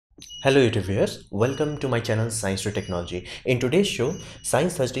Hello YouTube viewers, welcome to my channel Science to Technology. In today's show,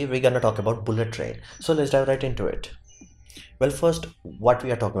 Science Thursday, we're gonna talk about bullet train. So let's dive right into it. Well, first, what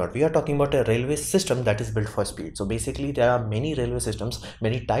we are talking about? We are talking about a railway system that is built for speed. So basically, there are many railway systems,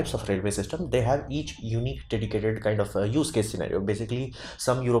 many types of railway system. They have each unique, dedicated kind of use case scenario. Basically,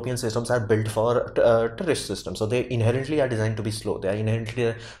 some European systems are built for tourist systems, so they inherently are designed to be slow. They are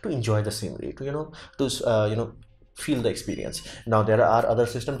inherently to enjoy the scenery, to feel the experience. Now there are other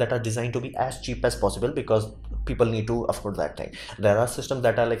systems that are designed to be as cheap as possible because people need to afford that thing. There are systems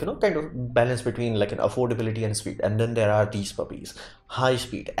that are kind of balance between like an affordability and speed, and then there are these puppies, high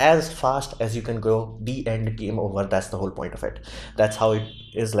speed, as fast as you can go, the end game over. That's the whole point of it. That's how it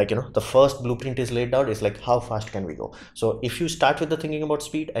is. The first blueprint is laid out is like how fast can we go. So if you start with the thinking about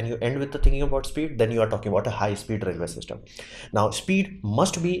speed and you end with the thinking about speed, then you are talking about a high speed railway system. Now speed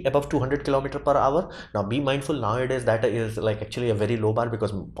must be above 200 km per hour. Now be mindful, nowadays that is like actually a very low bar,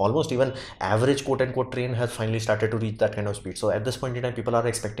 because almost even average quote unquote train has finally started to reach that kind of speed. So at this point in time, people are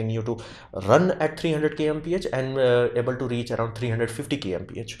expecting you to run at 300 kmph and able to reach around 350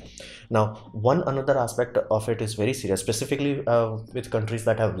 kmph. Now one another aspect of it is very serious, specifically with countries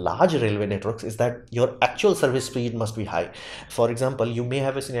that have large railway networks, is that your actual service speed must be high. For example, you may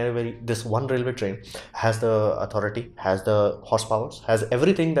have a scenario where this one railway train has the authority, has the horsepower, has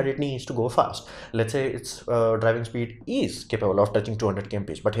everything that it needs to go fast. Let's say its driving speed is capable of touching 200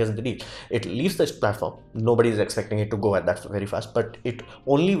 kmph, but here's the deal: it leaves this platform, nobody is expecting it to go at that very fast, but it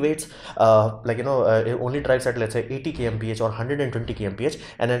only waits it only drives at, let's say, 80 kmph or 120 kmph,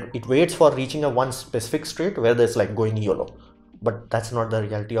 and then it waits for reaching a one specific straight where there's like going YOLO. But that's not the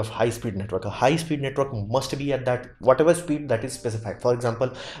reality of high speed network. A high speed network must be at that whatever speed that is specified. For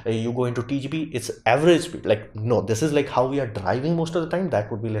example, you go into TGP, its average speed, like, no, this is like how we are driving most of the time,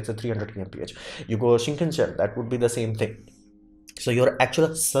 that would be, let's say, 300 kmph. You go Shinkansen, that would be the same thing. So your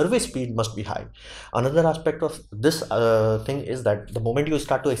actual service speed must be high. Another aspect of this thing is that the moment you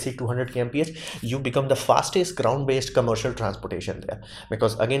start to exceed 200 kmph, you become the fastest ground-based commercial transportation there,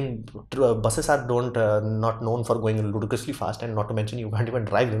 because again, buses are not known for going ludicrously fast, and not to mention you can't even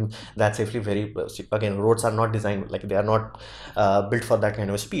drive them that safely. Very again, roads are not designed, like, they are not built for that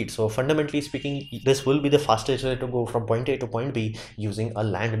kind of speed. So fundamentally speaking, this will be the fastest way to go from point A to point B using a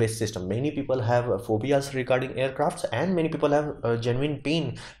land-based system. Many people have phobias regarding aircrafts, and many people have genuine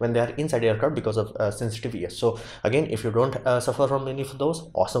pain when they are inside aircraft because of sensitive ears. So again, if you don't suffer from any of those,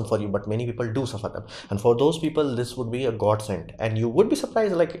 awesome for you, but many people do suffer them, and for those people this would be a godsend. And you would be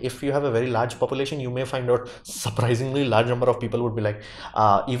surprised, like, if you have a very large population, you may find out surprisingly large number of people would be like,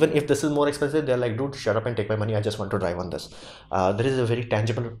 even if this is more expensive, they're like, dude, shut up and take my money, I just want to drive on this. There is a very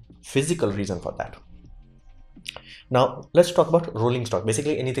tangible physical reason for that. Now let's talk about rolling stock,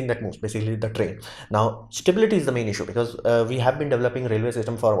 basically anything that moves, basically the train. Now stability is the main issue, because we have been developing railway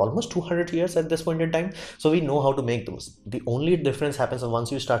system for almost 200 years at this point in time, so we know how to make those. The only difference happens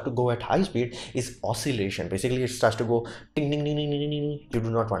once you start to go at high speed is oscillation. Basically it starts to go ding ding ding ding ding ding. You do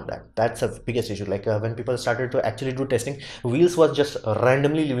not want that. That's the biggest issue. Like when people started to actually do testing, wheels was just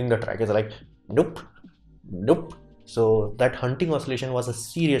randomly leaving the track. It's like, nope, nope. So that hunting oscillation was a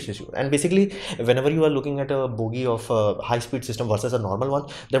serious issue. And basically, whenever you are looking at a bogie of a high-speed system versus a normal one,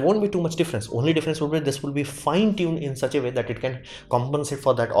 there won't be too much difference. Only difference would be this will be fine-tuned in such a way that it can compensate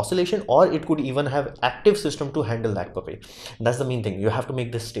for that oscillation, or it could even have active system to handle that puppy. That's the main thing. You have to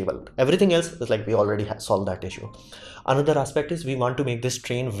make this stable. Everything else is like we already solved that issue. Another aspect is we want to make this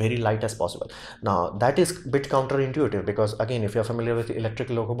train very light as possible. Now that is a bit counterintuitive, because again, if you're familiar with electric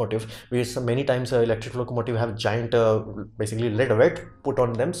locomotive, we many times electric locomotive have giant basically lead weight put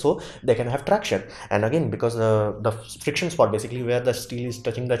on them so they can have traction. And again, because the friction spot, basically where the steel is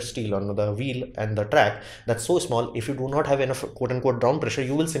touching that steel on the wheel and the track, that's so small, if you do not have enough quote unquote ground pressure,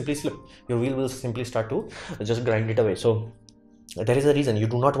 you will simply slip. Your wheel will simply start to just grind it away. So there is a reason you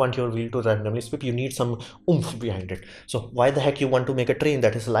do not want your wheel to randomly slip. You need some oomph behind it. So why the heck you want to make a train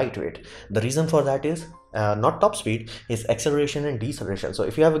that is lightweight? The reason for that is not top speed, is acceleration and deceleration. So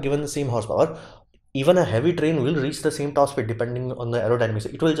if you have given the same horsepower, even a heavy train will reach the same top speed depending on the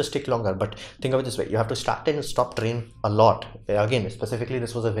aerodynamics. It will just take longer. But think of it this way: you have to start and stop train a lot. Again, specifically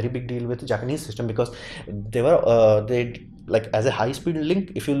this was a very big deal with the Japanese system, because they were they like, as a high speed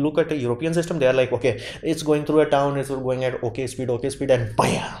link, if you look at a European system, they are like, okay, it's going through a town, it's going at okay speed, and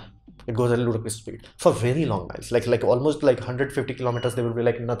bam, it goes at a ludicrous speed for very long miles, like almost like 150 kilometers. They will be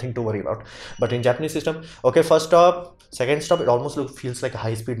like nothing to worry about. But in Japanese system, okay, first stop, second stop, it almost feels like a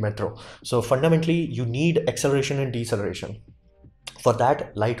high speed metro. So fundamentally you need acceleration and deceleration. For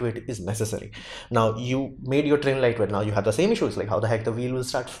that, lightweight is necessary. Now you made your train lightweight, now you have the same issues, like how the heck the wheel will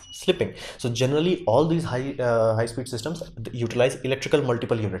start slipping. So generally all these high speed systems utilize electrical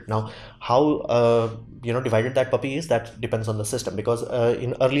multiple unit. Now how divided that puppy is, that depends on the system, because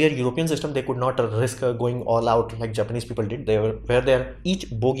in earlier European system they could not risk going all out like Japanese people did. They were where their each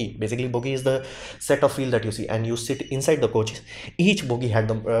bogie, basically bogie is the set of wheel that you see and you sit inside the coaches. Each bogie had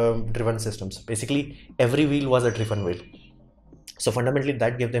the driven systems. Basically every wheel was a driven wheel. So fundamentally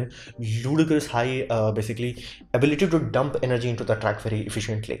that gave them ludicrous high basically ability to dump energy into the track very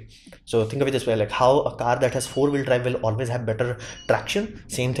efficiently. So think of it this way, like how a car that has four-wheel drive will always have better traction,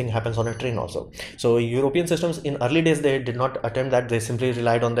 same thing happens on a train also. So European systems in early days, they did not attempt that. They simply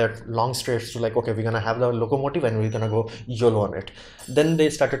relied on their long straights to like, okay, we're gonna have the locomotive and we're gonna go YOLO on it. Then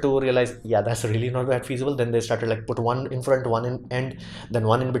they started to realize, yeah, that's really not that feasible. Then they started like put one in front, one in end, then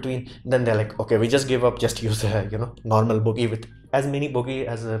one in between. Then they're like, okay, we just give up, just use a normal bogie with as many bogie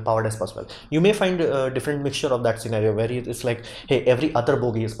as powered as possible. You may find a different mixture of that scenario where it's like, hey, every other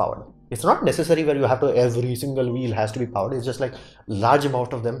bogie is powered. It's not necessary where you have to every single wheel has to be powered. It's just like large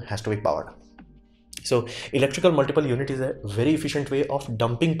amount of them has to be powered. So electrical multiple unit is a very efficient way of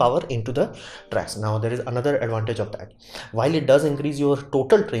dumping power into the tracks. Now there is another advantage of that. While it does increase your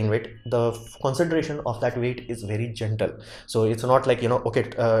total train weight, the concentration of that weight is very gentle. So it's not like,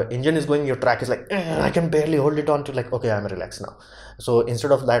 okay, engine is going, your track is like, I can barely hold it on to like, okay, I'm relaxed now. So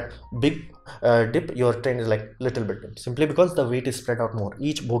instead of that big dip, your train is like little bit dip, simply because the weight is spread out more.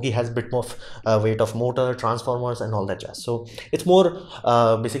 Each bogie has a bit more weight of motor, transformers and all that jazz. So it's more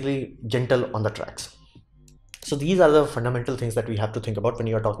basically gentle on the tracks. So these are the fundamental things that we have to think about when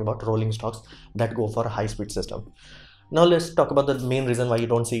you are talking about rolling stocks that go for a high speed system. Now let's talk about the main reason why you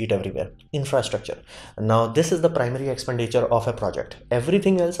don't see it everywhere: infrastructure. Now this is the primary expenditure of a project.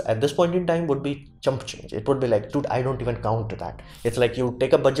 Everything else at this point in time would be chump change. It would be like, dude, I don't even count that. It's like you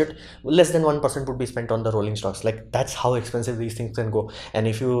take a budget, less than 1% would be spent on the rolling stocks. Like that's how expensive these things can go. And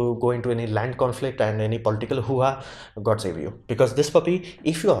if you go into any land conflict and any political hoo-ha, God save you. Because this puppy,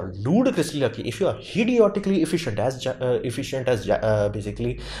 if you are ludicrously lucky, if you are idiotically efficient as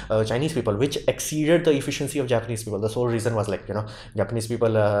basically Chinese people, which exceeded the efficiency of Japanese people. The sole reason was like, Japanese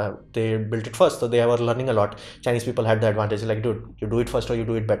people, they built it first, so they were learning a lot. Chinese people had the advantage, like, dude, you do it first or you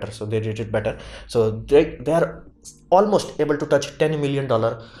do it better. So they did it better. So they are almost able to touch $10 million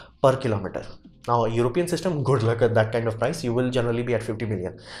per kilometer. Now European system, good luck at that kind of price. You will generally be at 50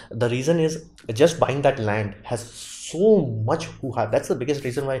 million. The reason is just buying that land has so much hoo-ha. That's the biggest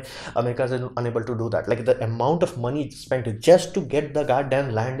reason why America is unable to do that. Like the amount of money spent just to get the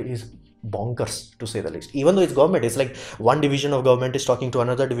goddamn land is bonkers, to say the least. Even though it's government, it's like one division of government is talking to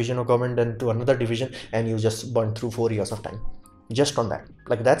another division of government and to another division, and you just burn through 4 years of time just on that.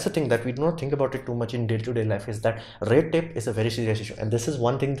 Like that's the thing that we do not think about it too much in day-to-day life, is that red tape is a very serious issue. And this is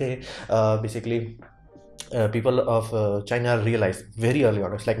one thing they basically people of China realized very early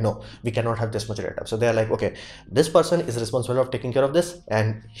on. It's like, no, we cannot have this much red tape. So they're like, okay, this person is responsible of taking care of this,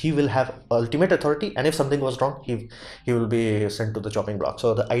 and he will have ultimate authority, and if something was wrong, he will be sent to the chopping block.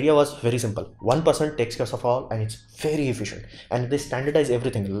 So the idea was very simple: one person takes care of all, and it's very efficient. And they standardize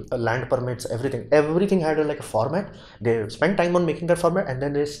everything, land permits, everything had like a format. They spent time on making that format, and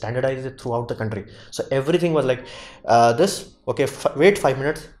then they standardized it throughout the country. So everything was like this, okay, wait 5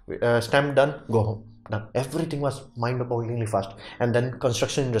 minutes, stamp, done, go home. Done. Everything was mind-bogglingly fast. And then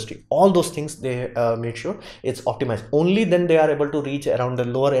construction industry, all those things they made sure it's optimized. Only then they are able to reach around the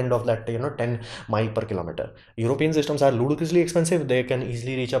lower end of that 10 mile per kilometer. European systems are ludicrously expensive. They can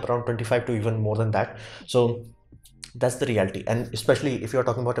easily reach up around 25 to even more than that. So that's the reality. And especially if you're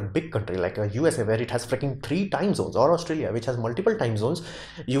talking about a big country like USA, where it has freaking 3 time zones, or Australia, which has multiple time zones,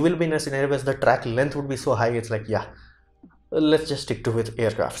 you will be in a scenario where the track length would be so high. It's like, yeah, let's just stick to with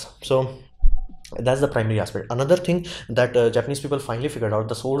aircrafts. So that's the primary aspect. Another thing that Japanese people finally figured out,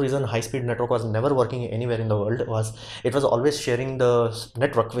 the sole reason high-speed network was never working anywhere in the world, was it was always sharing the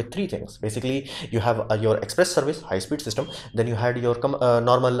network with 3 things. Basically, you have your express service high-speed system, then you had your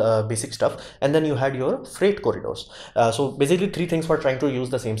normal basic stuff, and then you had your freight corridors. So basically 3 things were trying to use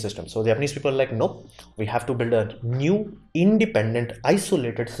the same system. So the Japanese people are like, nope, we have to build a new independent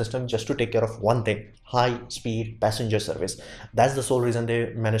isolated system just to take care of one thing: high-speed passenger service. That's the sole reason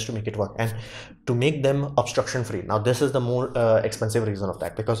they managed to make it work, and to make them obstruction free. Now this is the more expensive reason of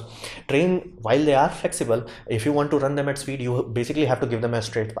that, because train, while they are flexible, if you want to run them at speed, you basically have to give them a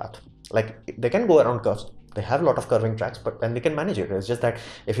straight path. Like they can go around curves, they have a lot of curving tracks, but then they can manage it. It's just that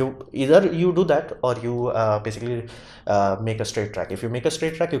if you either you do that, or you basically make a straight track. If you make a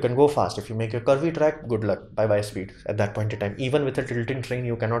straight track, you can go fast. If you make a curvy track, good luck, bye bye speed at that point in time. Even with a tilting train,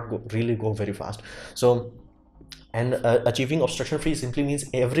 you cannot really go very fast. So And achieving obstruction free simply means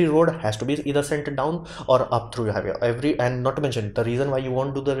every road has to be either sent down or up through your highway. And not to mention, the reason why you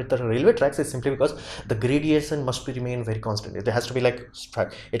won't do the with the railway tracks is simply because the gradation must be remain very constant. It has to be like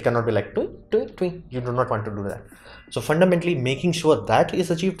it cannot be like twing twing twing. You do not want to do that. So fundamentally, making sure that is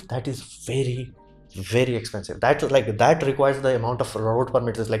achieved, that is very expensive. That requires the amount of road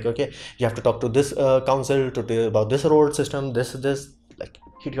permits. It's like, okay, you have to talk to this council to about this road system, this like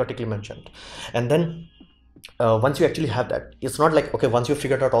idiotically mentioned. And then once you actually have that, it's not like, okay, once you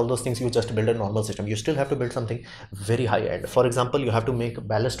figured out all those things, you just build a normal system. You still have to build something very high end. For example, you have to make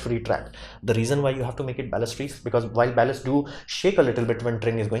ballast free track. The reason why you have to make it ballast free is because while ballast do shake a little bit when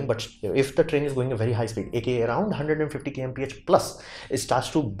train is going, but if the train is going a very high speed, aka around 150 kmph plus, it starts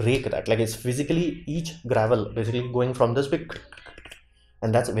to break that. Like, it's physically each gravel basically going from this big,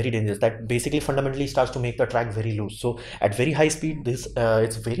 and that's very dangerous. That basically fundamentally starts to make the track very loose. So at very high speed, this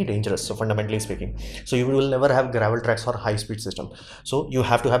it's very dangerous, so fundamentally speaking. So you will never have gravel tracks or high speed system, so you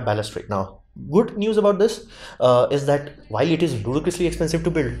have to have ballast free. Now, good news about this is that while it is ludicrously expensive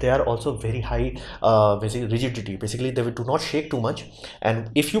to build, they are also very high basically rigidity. Basically, they do not shake too much, and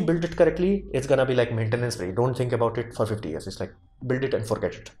if you build it correctly, it's gonna be like maintenance free. Don't think about it for 50 years. It's like build it and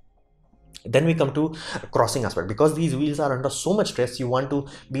forget it. Then we come to crossing aspect. Because these wheels are under so much stress, you want to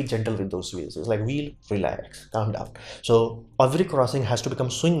be gentle with those wheels. It's like, wheel, relax, calm down. So every crossing has to become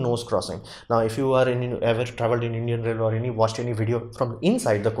swing nose crossing. Now, if you are ever traveled in Indian Rail or watched any video from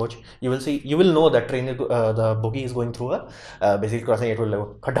inside the coach, you will know that train the bogie is going through a basic crossing. It will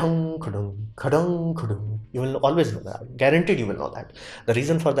go khadung khadung khadung khadung. You will always know that. Guaranteed you will know that. The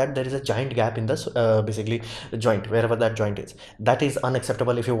reason for that, there is a giant gap in this basically joint, wherever that joint is. That is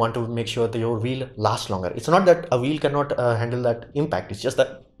unacceptable if you want to make sure that your wheel lasts longer. It's not that a wheel cannot handle that impact. It's just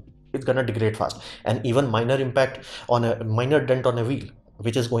that it's gonna degrade fast. And even minor impact on a minor dent on a wheel,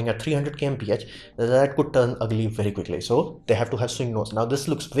 which is going at 300 kmph, that could turn ugly very quickly. So they have to have swing nose. Now this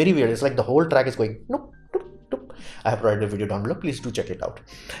looks very weird. It's like the whole track is going nope, nope, nope. I have provided a video down below. Please do check it out.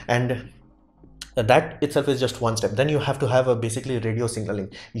 And that itself is just one step. Then you have to have a basically radio signaling.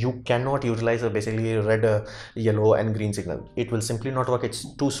 You cannot utilize a basically red, yellow and green signal. It will simply not work.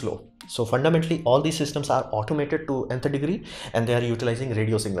 It's too slow. So fundamentally, all these systems are automated to nth degree, and they are utilizing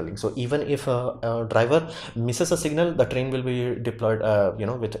radio signaling. So even if a driver misses a signal, the train will be deployed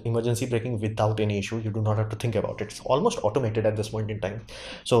with emergency braking without any issue. You do not have to think about it. It's almost automated at this point in time.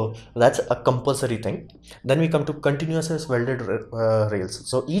 So that's a compulsory thing. Then we come to continuous welded rails.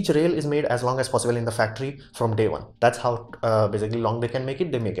 So each rail is made as long as possible in the factory from day one. That's how basically long they can make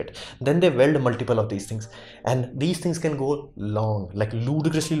it. They make it. Then they weld multiple of these things, and these things can go long, like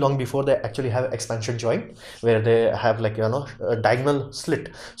ludicrously long, before they actually have expansion joint where they have like a diagonal slit.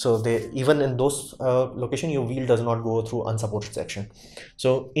 So they, even in those location, your wheel does not go through unsupported section.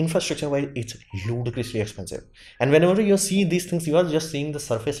 So infrastructure wise, it's ludicrously expensive. And whenever you see these things, you are just seeing the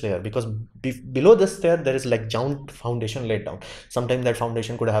surface layer, because below this there is like giant foundation laid down. Sometimes that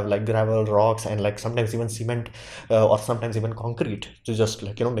foundation could have like gravel, rocks, and like sometimes even cement or sometimes even concrete to just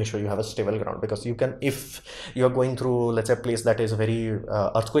like make sure you have a stable ground. Because you can, if you are going through, let's say, a place that is very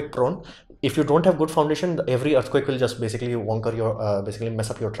earthquake prone, if you don't have good foundation, every earthquake will just basically wonker your basically mess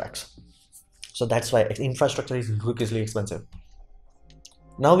up your tracks. So that's why infrastructure is ridiculously expensive.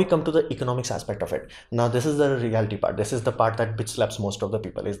 Now we come to the economics aspect of it. Now this is the reality part. This is the part that bitch slaps most of the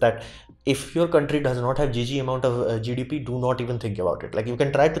people, is that if your country does not have GG amount of GDP, do not even think about it. Like, you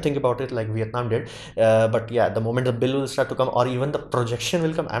can try to think about it like Vietnam did, but yeah, the moment the bill will start to come, or even the projection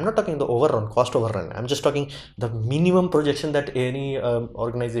will come, I'm not talking the overrun, cost overrun, I'm just talking the minimum projection that any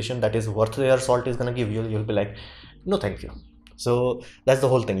organization that is worth their salt is gonna give you, you'll be like, no thank you. So that's the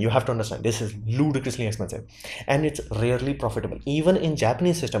whole thing. You have to understand, this is ludicrously expensive, and it's rarely profitable. Even in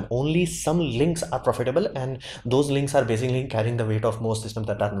Japanese system, only some links are profitable, and those links are basically carrying the weight of most systems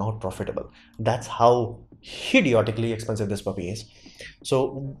that are not profitable. That's how idiotically expensive this puppy is.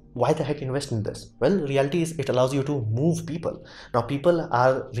 So why the heck invest in this? Well, reality is it allows you to move people. Now people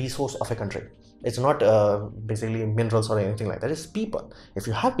are resource of a country. It's not basically minerals or anything like that. It's people. If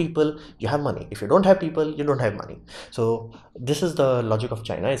you have people, you have money. If you don't have people, you don't have money. So this is the logic of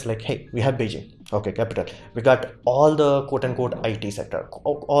China. It's like, hey, we have Beijing, okay, capital. We got all the quote-unquote IT sector,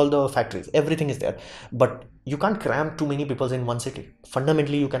 all the factories, everything is there. But you can't cram too many people in one city.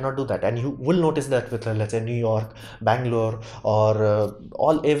 Fundamentally, you cannot do that. And you will notice that with, let's say, New York, Bangalore,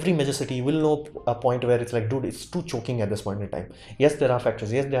 or every major city, you will know a point where it's like, dude, it's too choking at this point in time. Yes, there are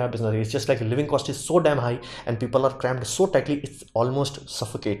factories. Yes, there are businesses. It's just like living cost is so damn high, and people are crammed so tightly, it's almost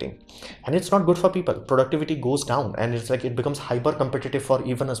suffocating. And it's not good for people. Productivity goes down, and it's like it becomes hyper competitive for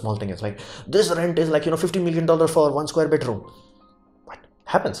even a small thing. It's like, this rent is like $50 million for 1 square bedroom. What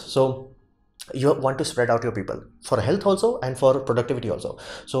happens? So you want to spread out your people for health also and for productivity also.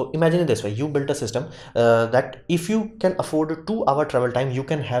 So imagine it this way: you built a system that if you can afford a 2 hour travel time, you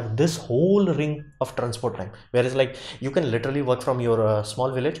can have this whole ring of transport time, whereas like you can literally work from your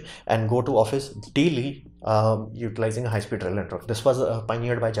small village and go to office daily, utilizing a high-speed rail network. This was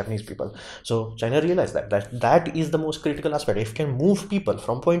pioneered by Japanese people. So China realized that is the most critical aspect. If you can move people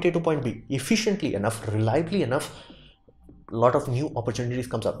from point A to point B efficiently enough, reliably enough, lot of new opportunities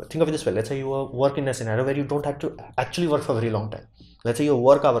comes up. Think of it this way: let's say you work in a scenario where you don't have to actually work for a very long time. Let's say your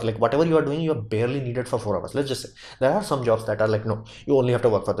work hour, like whatever you are doing, you are barely needed for 4 hours. Let's just say there are some jobs that are like, no, you only have to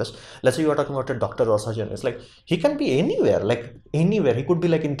work for this. Let's say you are talking about a doctor or surgeon. It's like he can be anywhere, like anywhere. He could be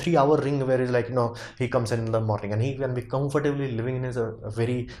like in 3 hour ring where he's like, he comes in the morning and he can be comfortably living in a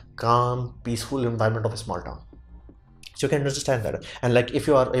very calm, peaceful environment of a small town. So you can understand that. And like if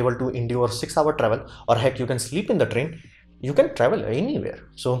you are able to endure 6 hour travel, or heck, you can sleep in the train, you can travel anywhere.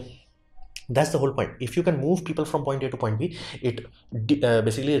 So that's the whole point. If you can move people from point A to point B, it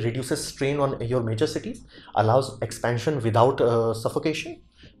basically reduces strain on your major cities, allows expansion without suffocation.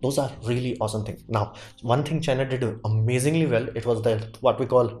 Those are really awesome things. Now, one thing China did amazingly well, it was what we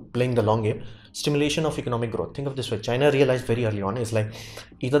call playing the long game, stimulation of economic growth. Think of this way: China realized very early on, is like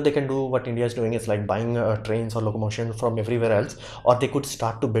either they can do what India is doing, it's like buying trains or locomotion from everywhere else, or they could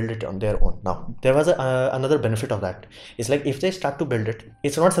start to build it on their own. Now, there was another benefit of that. It's like if they start to build it,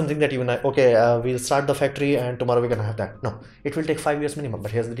 it's not something that even we'll start the factory and tomorrow we're gonna have that. No, it will take 5 years minimum.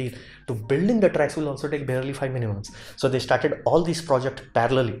 But here's the deal: to building the tracks will also take barely 5 minimums. So they started all these projects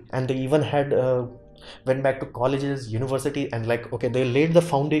parallelly, and they even had went back to colleges, university, and like, okay, they laid the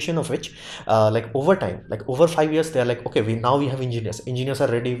foundation of which like over time, like over 5 years, they're like, okay, we have engineers are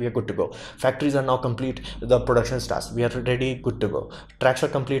ready, we are good to go. Factories are now complete, the production starts, we are ready, good to go. Tracks are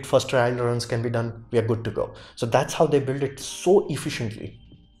complete, first trial runs can be done, we are good to go. So that's how they build it so efficiently.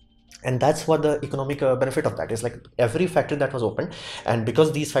 And that's what the economic benefit of that is. Like every factory that was opened, and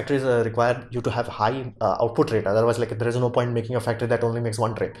because these factories require you to have high output rate, otherwise like there is no point making a factory that only makes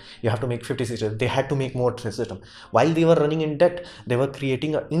one train. You have to make 50 60. They had to make more train system. While they were running in debt, they were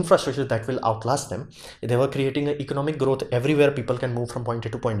creating an infrastructure that will outlast them. They were creating an economic growth everywhere. People can move from point A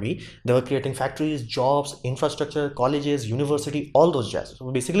to point B. They were creating factories, jobs, infrastructure, colleges, university, all those jazz.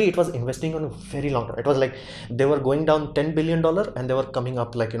 So basically it was investing on a very long term. It was like they were going down $10 billion and they were coming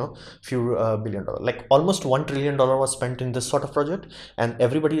up like few billion dollars. Like almost $1 trillion was spent in this sort of project, and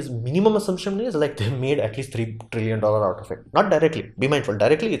everybody's minimum assumption is like they made at least $3 trillion out of it. Not directly, be mindful,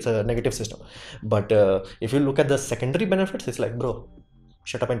 directly it's a negative system, but if you look at the secondary benefits, it's like, bro,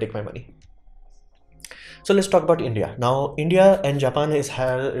 shut up and take my money. So let's talk about India. Now, India and Japan is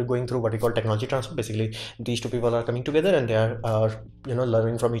going through what we call technology transfer. Basically, these two people are coming together and they are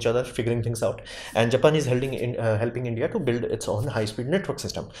learning from each other, figuring things out. And Japan is helping India to build its own high-speed network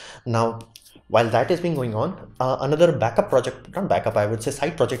system. Now, while that is being going on, another backup project, not backup, I would say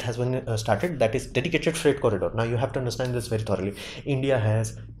side project has been started, that is dedicated freight corridor. Now, you have to understand this very thoroughly. India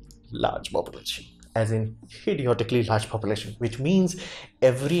has large population, as in idiotically large population, which means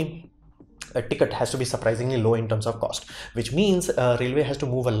every a ticket has to be surprisingly low in terms of cost, which means railway has to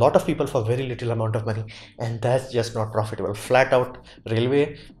move a lot of people for very little amount of money, and that's just not profitable. Flat out,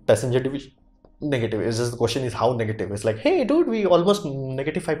 railway passenger division negative. It's just the question is how negative. It's like, hey dude, we almost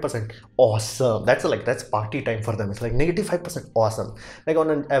 -5%. Awesome. That's party time for them. It's like -5%. Awesome. Like on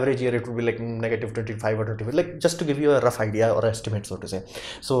an average year it would be like -25 or 25, like just to give you a rough idea or estimate, so to say.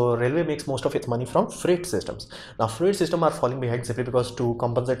 So railway makes most of its money from freight systems. Now freight systems are falling behind simply because to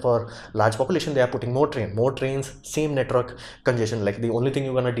compensate for large population, they are putting more trains, same network, congestion. Like the only thing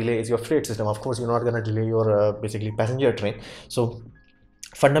you're gonna delay is your freight system. Of course, you're not gonna delay your basically passenger train. So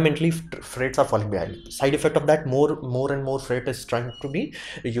fundamentally freights are falling behind. Side effect of that, more and more freight is trying to be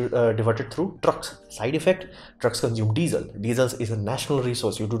diverted through trucks. Side effect, trucks consume diesel. Diesel is a national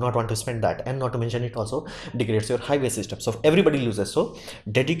resource, you do not want to spend that, and not to mention it also degrades your highway system, so everybody loses. So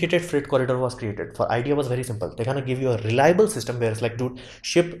dedicated freight corridor was created. For idea was very simple: they're gonna give you a reliable system where it's like, dude,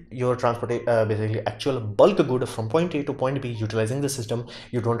 ship your transport basically actual bulk good from point A to point B utilizing the system.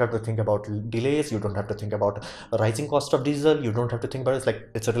 You don't have to think about delays, you don't have to think about rising cost of diesel, you don't have to think about it. It's like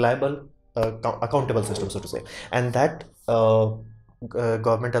it's a reliable accountable system, so to say. And that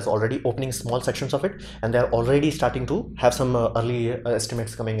government is already opening small sections of it, and they're already starting to have some early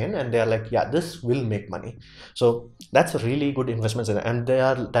estimates coming in, and they're like, yeah, this will make money. So that's a really good investment in it. And they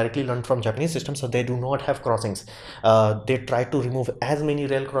are directly learned from Japanese systems, so they do not have crossings. They try to remove as many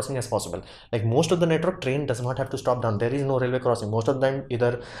rail crossing as possible. Like most of the network, train does not have to stop down, there is no railway crossing. Most of them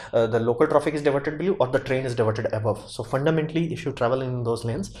either the local traffic is diverted below or the train is diverted above. So fundamentally, if you travel in those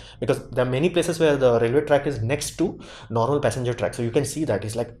lanes, because there are many places where the railway track is next to normal passenger track, so you can see that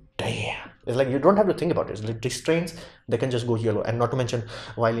it's like, damn, It's like you don't have to think about it. It's like these trains, they can just go yellow. And not to mention,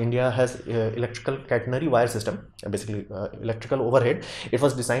 while India has electrical catenary wire system, basically electrical overhead, it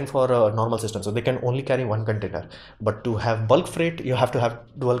was designed for a normal system, so they can only carry one container. But to have bulk freight, you have to have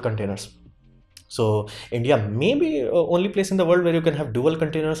dual containers. So India may be only place in the world where you can have dual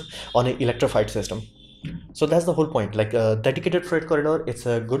containers on an electrified system. So that's the whole point. Like a dedicated freight corridor, it's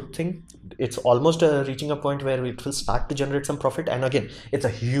a good thing. It's almost reaching a point where it will start to generate some profit. And again, it's a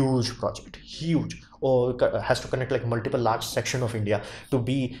huge project, huge. Or has to connect like multiple large section of India to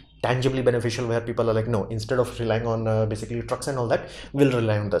be tangibly beneficial, where people are like, no, instead of relying on basically trucks and all that, we'll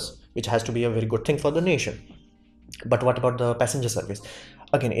rely on this, which has to be a very good thing for the nation. But what about the passenger service?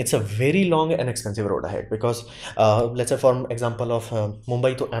 Again, it's a very long and expensive road ahead, because let's say for example of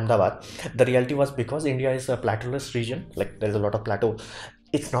Mumbai to Ahmedabad, the reality was, because India is a plateauless region, like there's a lot of plateau,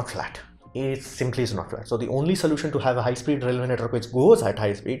 it's not flat. It simply is not flat. So the only solution to have a high-speed railway network which goes at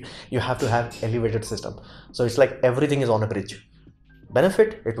high speed, you have to have elevated system. So it's like everything is on a bridge.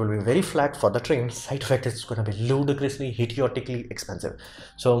 Benefit, it will be very flat for the train. Side effect, it's going to be ludicrously, idiotically expensive.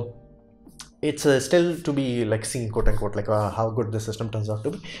 So it's still to be like seen, quote unquote, like how good this system turns out to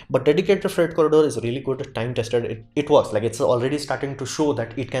be. But dedicated freight corridor is really good, time tested. It works. Like it's already starting to show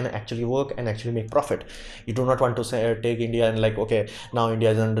that it can actually work and actually make profit. You do not want to say take India and like, okay, now India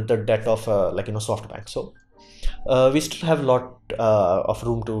is under the debt of like, you know, SoftBank. So we still have a lot of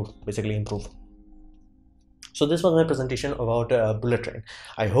room to basically improve. So this was my presentation about bullet train.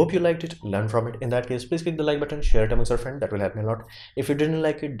 I hope you liked it, learn from it. In that case, please click the like button, share it amongst your friends. That will help me a lot. If you didn't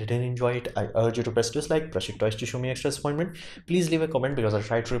like it, didn't enjoy it, I urge you to press dislike, press it twice to show me extra disappointment. Please leave a comment because I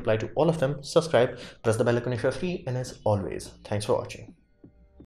try to reply to all of them. Subscribe, press the bell icon if you're free, and as always, thanks for watching.